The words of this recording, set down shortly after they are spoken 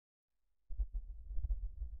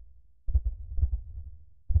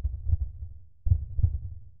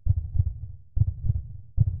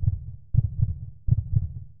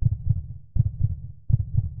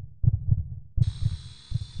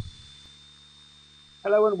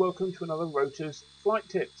Hello and welcome to another Rotors Flight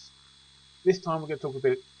Tips. This time we're going to talk a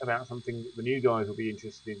bit about something that the new guys will be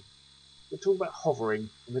interested in. We'll talk about hovering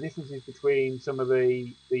and the differences between some of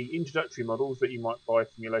the introductory models that you might buy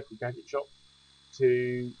from your local gadget shop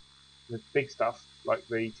to the big stuff like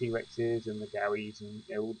the T-Rexes and the Garys and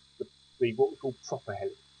the what we call proper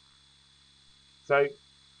helis. So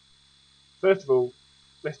first of all,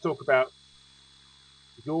 let's talk about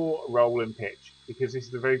your role and pitch, because this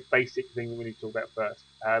is a very basic thing that we need to talk about first.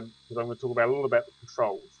 Because I'm going to talk about a lot about the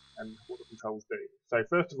controls and what the controls do. So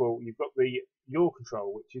first of all, you've got the yaw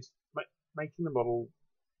control, which is making the model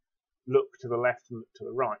look to the left and look to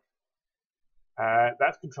the right.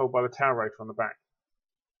 That's controlled by the tail rotor on the back.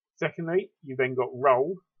 Secondly, you've then got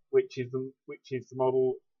roll, which is the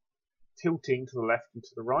model tilting to the left and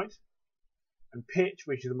to the right, and pitch,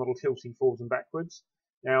 which is the model tilting forwards and backwards.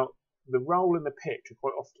 Now, the roll and the pitch are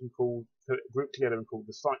quite often grouped together and called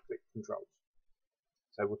the cyclic controls.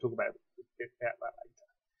 So we'll talk about that later.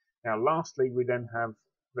 Now, lastly, we then have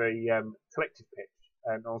the collective pitch.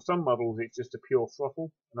 And on some models, it's just a pure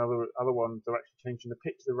throttle, and other ones are actually changing the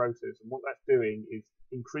pitch of the rotors. And what that's doing is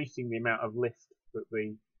increasing the amount of lift that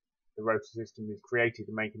the rotor system is created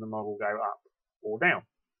and making the model go up or down.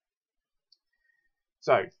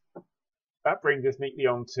 So that brings us neatly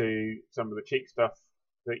on to some of the cheap stuff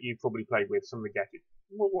that you probably played with, some of the gadget,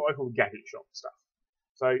 what I call gadget shop stuff.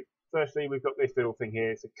 So firstly, we've got this little thing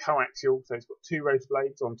here. It's a coaxial, so it's got two rotor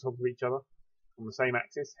blades on top of each other on the same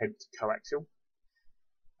axis, hence coaxial.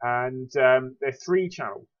 And they're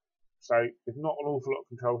 3-channel, so there's not an awful lot of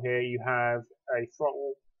control here. You have a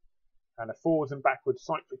throttle and a forwards and backwards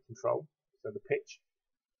cyclic control, so the pitch,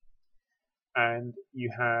 and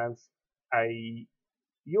you have a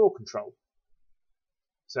yaw control.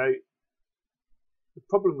 So the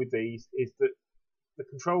problem with these is that the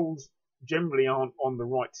controls generally aren't on the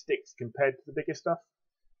right sticks compared to the bigger stuff.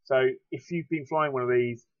 So if you've been flying one of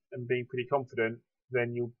these and being pretty confident,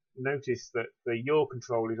 then you'll notice that the yaw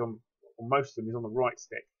control is on most of them is on the right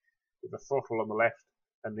stick, with the throttle on the left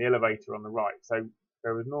and the elevator on the right. So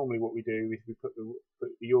whereas normally what we do is we put the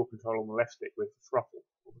yaw control on the left stick with the throttle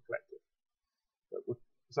or the collective.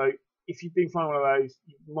 So if you've been flying one of those,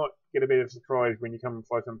 you might get a bit of a surprise when you come and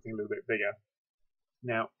fly something a little bit bigger.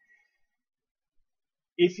 Now,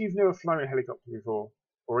 if you've never flown a helicopter before,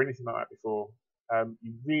 or anything like that before,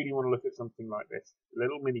 you really want to look at something like this.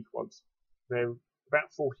 Little mini quads. They're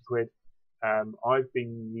about 40 quid. I've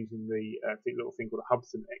been using the little thing called a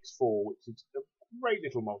Hubsan X4, which is a great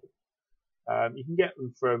little model. You can get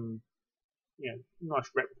them from nice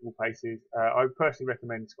reputable places. I personally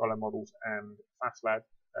recommend Skyline Models and FastLad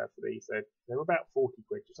for these. They're about 40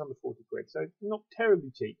 quid, just under 40 quid. So not terribly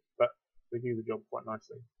cheap, but they do the job quite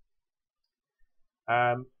nicely.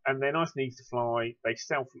 And they're nice and easy to fly. They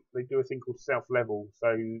do a thing called self-level.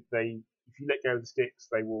 So if you let go of the sticks,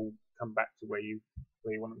 they will come back to where you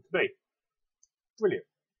want them to be. Brilliant.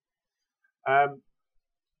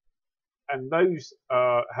 And those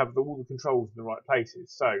have all the controls in the right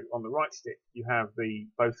places. So on the right stick, you have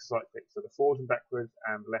both cyclics, so the forwards and backwards,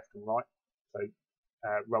 and left and right, so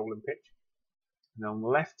roll and pitch. And on the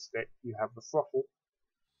left stick, you have the throttle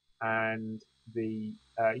and the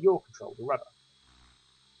yaw control, the rudder.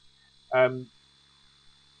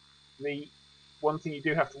 The one thing you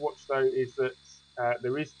do have to watch though is that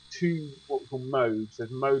there is two what we call modes.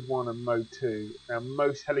 There's mode 1 and mode 2. Now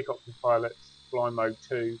most helicopter pilots fly mode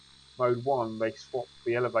 2. Mode 1 they swap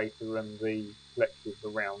the elevator and the collective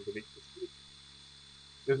around, and it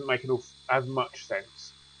doesn't make as much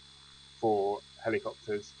sense for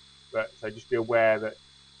helicopters. But so just be aware that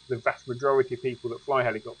the vast majority of people that fly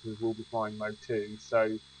helicopters will be flying mode 2. So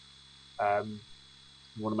you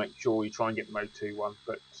want to make sure you try and get the mode 2 one,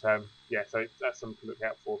 but yeah, so that's something to look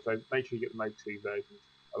out for. So make sure you get the mode 2 version.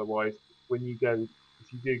 Otherwise, if you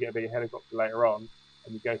do get a bigger helicopter later on,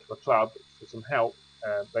 and you go to a club for some help,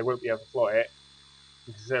 they won't be able to fly it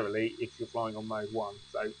necessarily if you're flying on mode 1.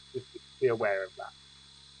 So just be aware of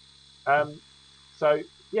that. So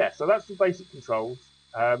yeah, so that's the basic controls.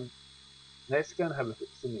 Let's go and have a look at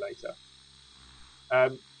the simulator.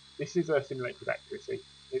 This is a simulator with accuracy.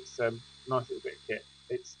 It's a nice little bit of kit.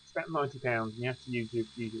 It's about £90 and you have to use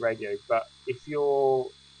your radio, but if you're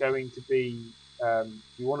going to be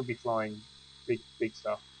if you want to be flying big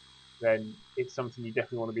stuff, then it's something you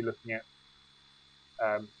definitely want to be looking at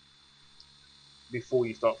before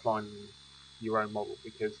you start flying your own model,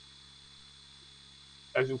 because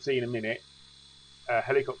as you'll see in a minute,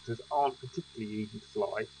 helicopters aren't particularly easy to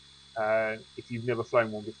fly. If you've never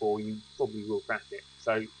flown one before, you probably will crash it.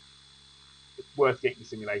 So it's worth getting the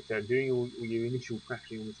simulator and doing all your initial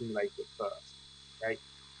crashing on the simulator first. Okay.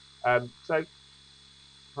 So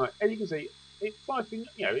Right, and you can see it's flying.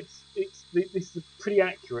 You know, this is a pretty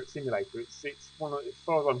accurate simulator. It's one of, as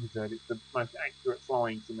far as I'm concerned, it's the most accurate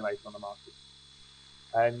flying simulator on the market,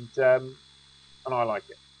 and I like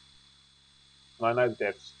it. And I know the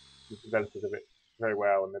devs, the developers of it very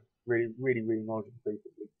well, and they're really knowledgeable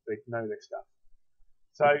people. They know their stuff.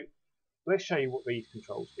 So let's show you what these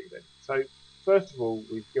controls do then. So first of all,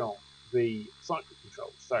 we've got the cyclic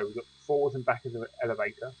controls. So we've got forwards and back of the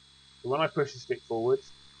elevator. So when I push the stick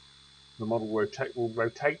forwards, the model will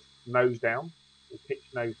rotate nose down, or pitch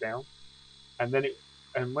nose down, and then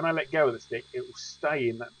and when I let go of the stick, it will stay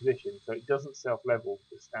in that position, so it doesn't self-level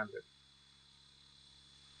to standard.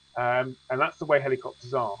 And that's the way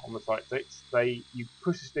helicopters are on the site. So you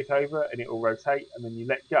push the stick over and it will rotate, and then you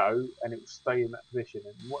let go and it will stay in that position.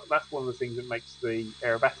 And that's one of the things that makes the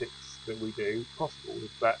aerobatics that we do possible,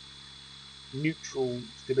 is that neutral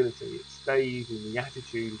stability. It stays in the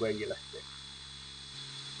attitude where you left it.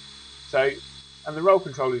 So, and the roll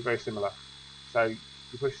control is very similar. So you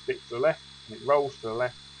push the stick to the left and it rolls to the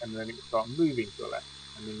left, and then it will start moving to the left.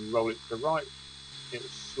 And then you roll it to the right, it will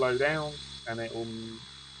slow down, and then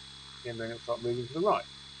it'll start moving to the right.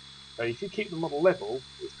 So if you keep the model level,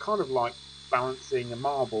 it's kind of like balancing a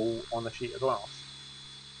marble on a sheet of glass,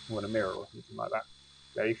 or on a mirror or something like that.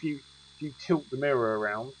 So if you tilt the mirror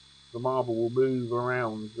around, the marble will move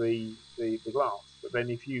around the glass. But then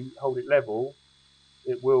if you hold it level,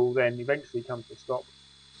 it will then eventually come to a stop,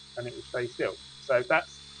 and it will stay still. So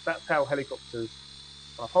that's how helicopters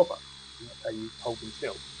kind of hover. And that's how you hold them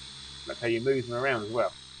still. That's how you move them around as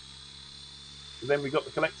well. So then we've got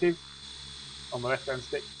the collective on the left-hand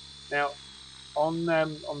stick. Now on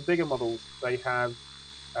bigger models, they have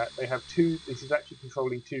two. This is actually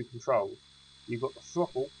controlling two controls. You've got the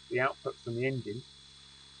throttle, the output from the engine,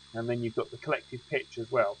 and then you've got the collective pitch as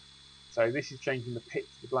well. So this is changing the pitch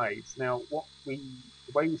of the blades. Now, the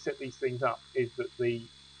way we set these things up is that the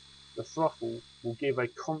throttle will give a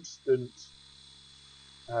constant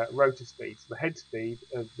rotor speed. So the head speed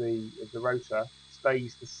of the rotor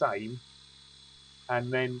stays the same,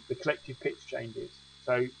 and then the collective pitch changes.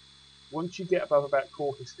 So once you get above about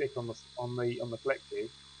quarter stick on the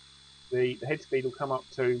collective, the head speed will come up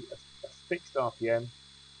to a fixed RPM,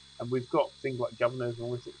 and we've got things like governors and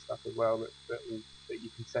all this sort of stuff as well that you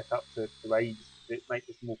can set up to aid it, make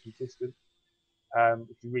this more consistent,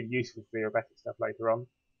 which is really useful for the aerobatic stuff later on.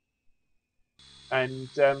 And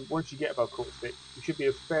once you get above quarter stick, it should be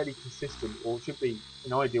a fairly consistent, or it should be,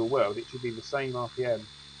 in an ideal world, it should be the same RPM,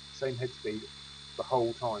 same head speed the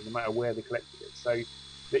whole time, no matter where the collective is. So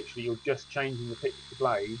literally, you're just changing the pitch of the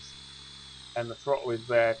blades, and the throttle is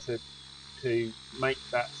there to make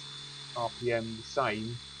that RPM the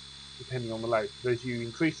same depending on the load. But as you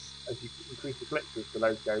increase the collective, the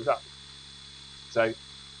load goes up. So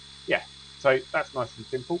yeah, so that's nice and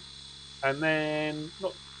simple. And then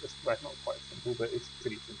well, it's not quite simple, but it's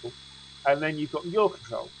pretty simple. And then you've got yaw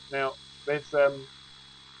control. Now there's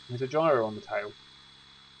a gyro on the tail,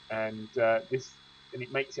 and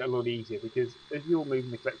it makes it a lot easier because as you're moving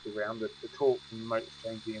the collective around, the torque from the motor's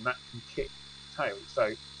changing, and that can kick the tail. So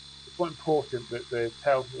it's quite important that the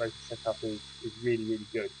tail rotor setup is really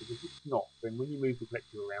good, because if it's not, then when you move the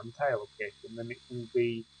collective around, the tail will kick, and then it will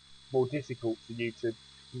be more difficult for you to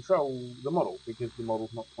control the model because the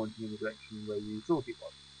model's not pointing in the direction where you thought it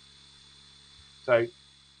was. So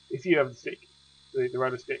if you have the stick, the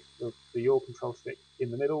rotor stick, the yaw control stick in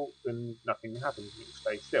the middle, then nothing happens, and it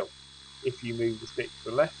will stay still. If you move the stick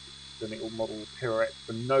to the left, then it will model pirouette.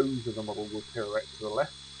 The nose of the model will pirouette to the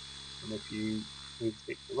left, and if you move the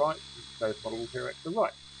stick to the right, the nose model will pirouette to the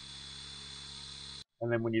right.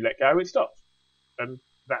 And then when you let go, it stops, and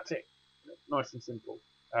that's it. Nice and simple.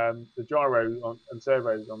 The gyro and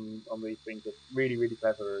servos on these things are really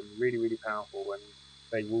clever and really powerful, and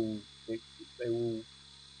they will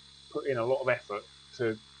put in a lot of effort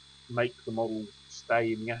to make the model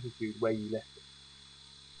stay in the attitude where you left it.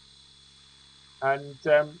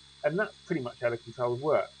 And that's pretty much how the controls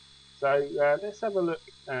work. So let's have a look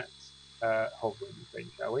at hovering thing,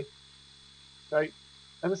 shall we? So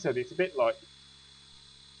as I said, it's a bit like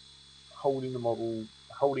holding the model,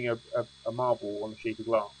 holding a marble on a sheet of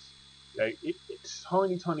glass. You know,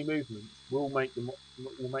 tiny movements will make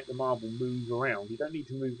the marble move around. You don't need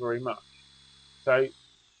to move very much.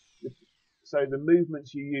 So the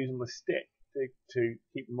movements you use on the stick to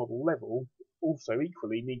keep the model level also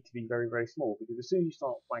equally need to be very small, because as soon as you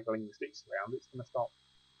start waggling the sticks around, it's going to start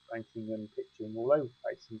banking and pitching all over the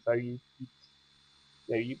place, and so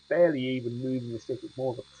you barely even moving the stick. It's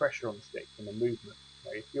more of a pressure on the stick than a movement.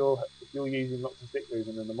 If you're using lots of stick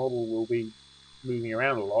movement, then the model will be moving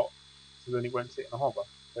around a lot, so then it won't sit in a hover.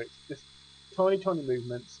 So it's just Tiny, tiny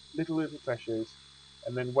movements, little pressures,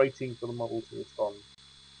 and then waiting for the model to respond.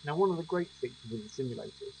 Now, one of the great features of the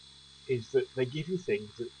simulators is that they give you things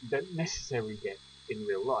that you don't necessarily get in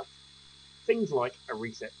real life. Things like a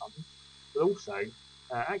reset button, but also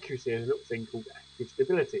accuracy has a little thing called active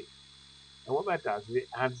stability. And what that does is it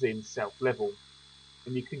adds in self-level,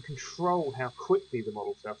 and you can control how quickly the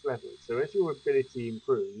model self-levels. So as your ability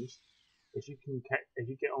improves, as you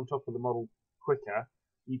get on top of the model quicker,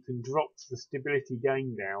 you can drop the stability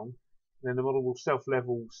gain down, and then the model will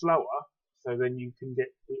self-level slower. So then you can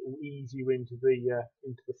it will ease you into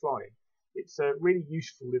the flying. It's a really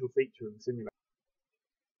useful little feature in the simulator.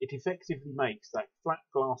 It effectively makes that flat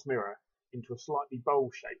glass mirror into a slightly bowl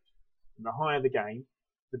shape. And the higher the gain,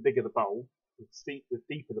 the bigger the bowl, the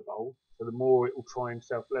deeper the bowl, so the more it will try and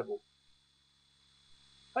self-level.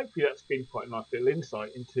 Hopefully that's been quite a nice little insight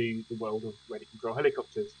into the world of ready control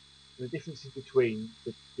helicopters and the differences between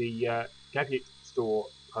the gadget store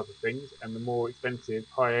type of things and the more expensive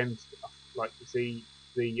high-end stuff like you see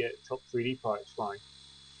the top 3D pilots flying.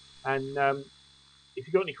 And if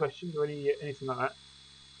you've got any questions or anything like that,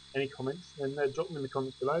 any comments, then drop them in the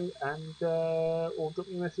comments below, and or drop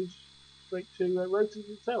me a message straight to Rotors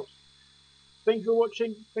themselves. Thank you for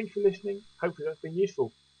watching. Thank you for listening. Hopefully that's been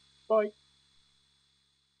useful. Bye.